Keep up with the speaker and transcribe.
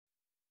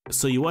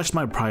So you watched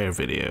my prior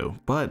video,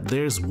 but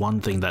there's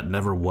one thing that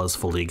never was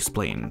fully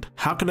explained.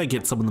 How can I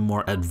get some of the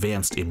more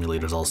advanced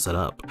emulators all set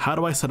up? How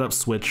do I set up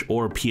Switch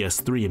or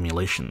PS3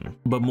 emulation?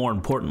 But more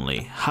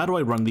importantly, how do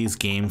I run these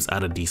games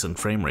at a decent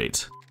frame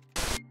rate?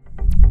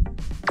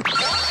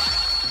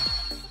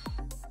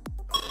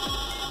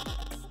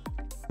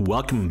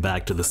 Welcome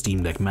back to the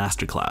Steam Deck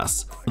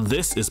Masterclass.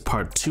 This is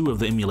part 2 of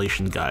the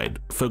emulation guide,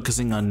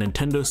 focusing on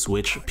Nintendo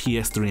Switch,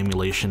 PS3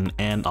 emulation,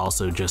 and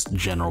also just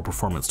general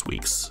performance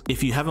tweaks.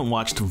 If you haven't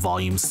watched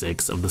volume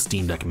 6 of the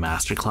Steam Deck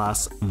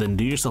Masterclass, then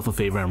do yourself a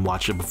favor and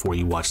watch it before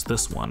you watch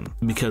this one,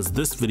 because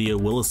this video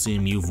will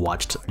assume you've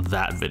watched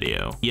that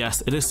video.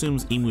 Yes, it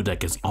assumes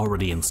EmuDeck is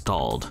already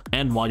installed.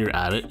 And while you're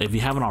at it, if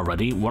you haven't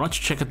already, why don't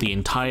you check out the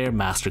entire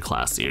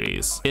Masterclass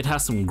series. It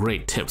has some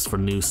great tips for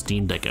new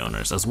Steam Deck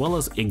owners, as well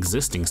as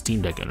existing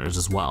Steam Deck owners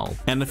as well.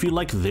 And if you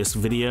like this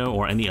video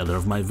or any other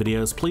of my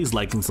videos, please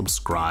like and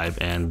subscribe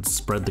and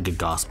spread the good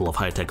gospel of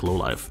high-tech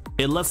lowlife.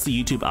 It lets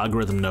the YouTube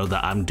algorithm know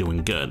that I'm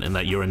doing good and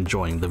that you're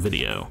enjoying the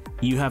video.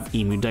 You have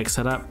EmuDeck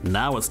set up,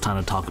 now it's time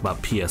to talk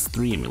about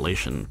PS3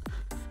 emulation.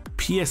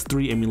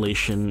 PS3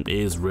 emulation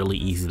is really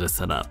easy to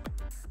set up.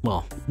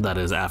 Well, that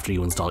is after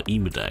you install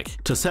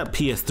EmuDeck. To set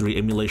PS3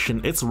 emulation,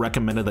 it's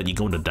recommended that you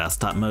go into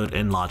desktop mode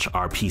and launch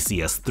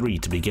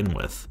RPCS3 to begin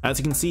with. As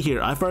you can see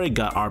here, I've already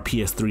got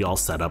RPS3 all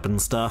set up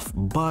and stuff,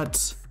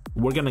 but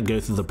we're gonna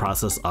go through the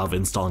process of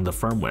installing the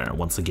firmware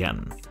once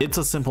again. It's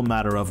a simple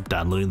matter of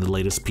downloading the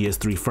latest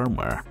PS3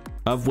 firmware,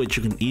 of which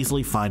you can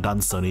easily find on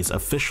Sony's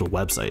official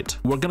website.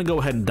 We're gonna go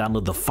ahead and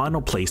download the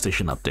final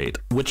PlayStation update,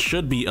 which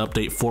should be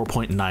update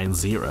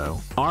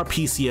 4.90.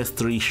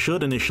 RPCS3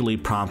 should initially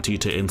prompt you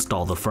to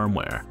install the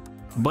firmware,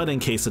 but in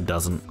case it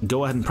doesn't,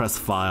 go ahead and press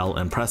File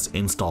and press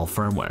Install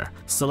Firmware.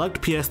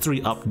 Select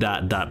PS3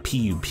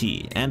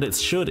 updat.pup and it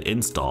should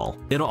install.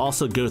 It'll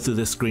also go through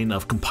this screen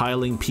of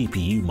compiling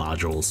PPU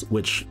modules,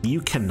 which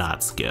you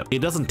cannot skip. It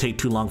doesn't take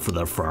too long for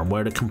the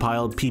firmware to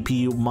compile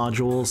PPU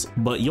modules,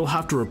 but you'll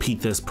have to repeat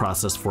this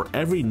process for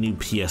every new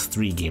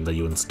PS3 game that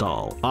you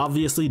install.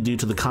 Obviously, due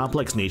to the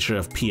complex nature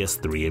of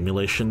PS3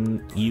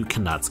 emulation, you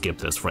cannot skip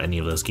this for any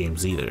of those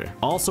games either.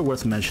 Also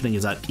worth mentioning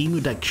is that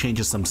EmuDeck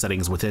changes some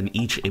settings within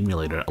each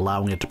emulator,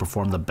 allowing it to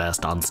perform the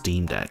best on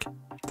Steam Deck.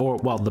 Or,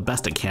 well, the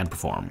best it can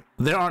perform.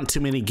 There aren't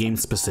too many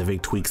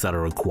game-specific tweaks that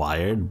are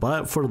required,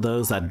 but for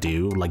those that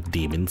do, like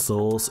Demon's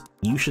Souls,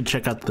 you should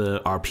check out the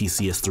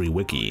RPCS3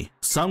 wiki.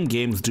 Some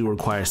games do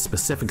require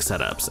specific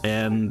setups,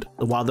 and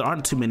while there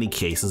aren't too many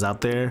cases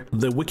out there,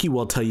 the wiki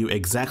will tell you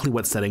exactly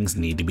what settings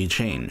need to be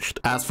changed.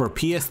 As for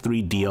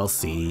PS3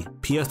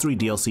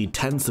 DLC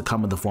tends to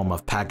come in the form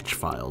of package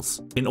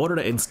files. In order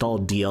to install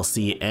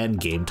DLC and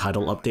game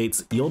title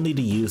updates, you'll need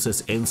to use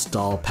this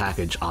install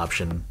package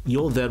option.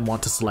 You'll then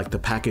want to select the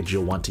package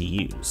you'll want to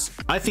use.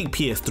 I think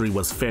PS3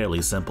 was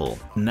fairly simple.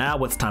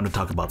 Now it's time to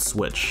talk about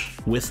Switch.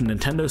 With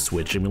Nintendo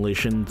Switch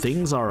emulation,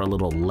 things are a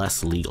little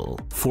less legal.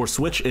 For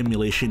Switch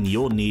emulation,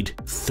 you'll need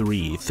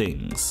 3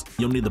 things.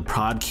 You'll need the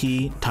prod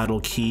key, title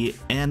key,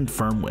 and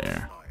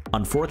firmware.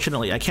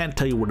 Unfortunately, I can't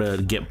tell you where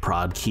to get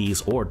prod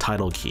keys or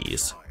title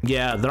keys.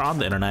 Yeah, they're on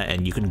the internet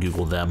and you can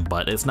Google them,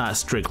 but it's not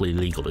strictly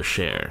legal to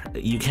share.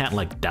 You can't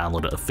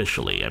download it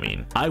officially. I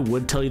mean, I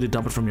would tell you to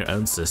dump it from your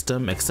own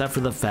system, except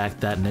for the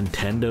fact that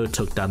Nintendo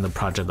took down the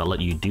project that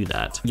let you do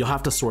that. You'll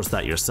have to source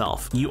that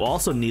yourself. You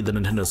also need the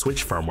Nintendo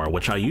Switch firmware,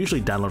 which I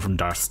usually download from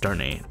Darth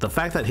Sterney. The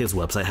fact that his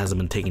website hasn't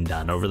been taken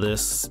down over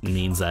this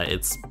means that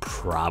it's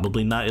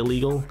probably not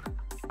illegal.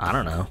 I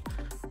don't know.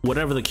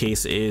 Whatever the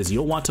case is,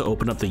 you'll want to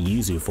open up the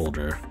Yuzu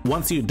folder.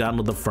 Once you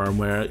download the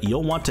firmware,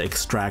 you'll want to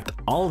extract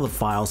all of the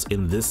files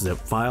in this zip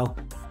file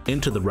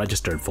into the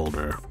registered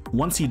folder.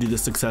 Once you do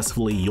this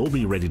successfully, you'll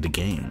be ready to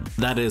game.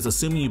 That is,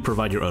 assuming you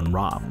provide your own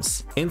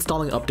ROMs.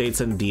 Installing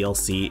updates and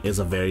DLC is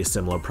a very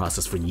similar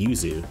process for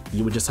Yuzu.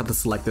 You would just have to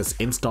select this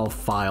Install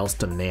Files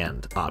to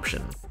NAND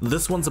option.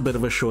 This one's a bit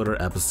of a shorter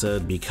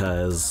episode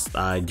because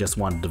I just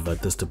wanted to devote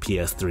this to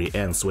PS3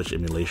 and Switch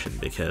emulation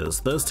because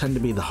those tend to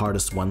be the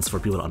hardest ones for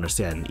people to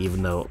understand,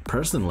 even though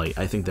personally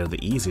I think they're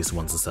the easiest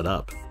ones to set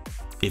up.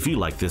 If you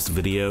like this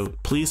video,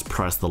 please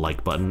press the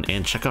like button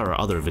and check out our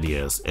other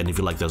videos, and if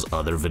you like those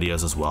other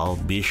videos as well,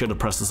 be sure to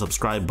press the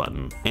subscribe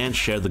button and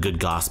share the good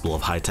gospel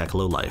of high-tech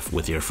lowlife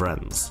with your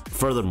friends.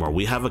 Furthermore,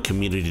 we have a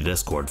community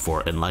Discord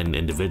for enlightened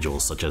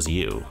individuals such as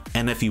you.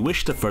 And if you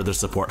wish to further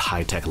support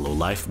high-tech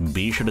lowlife,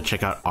 be sure to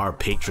check out our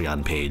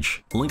Patreon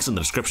page. Links in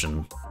the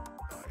description.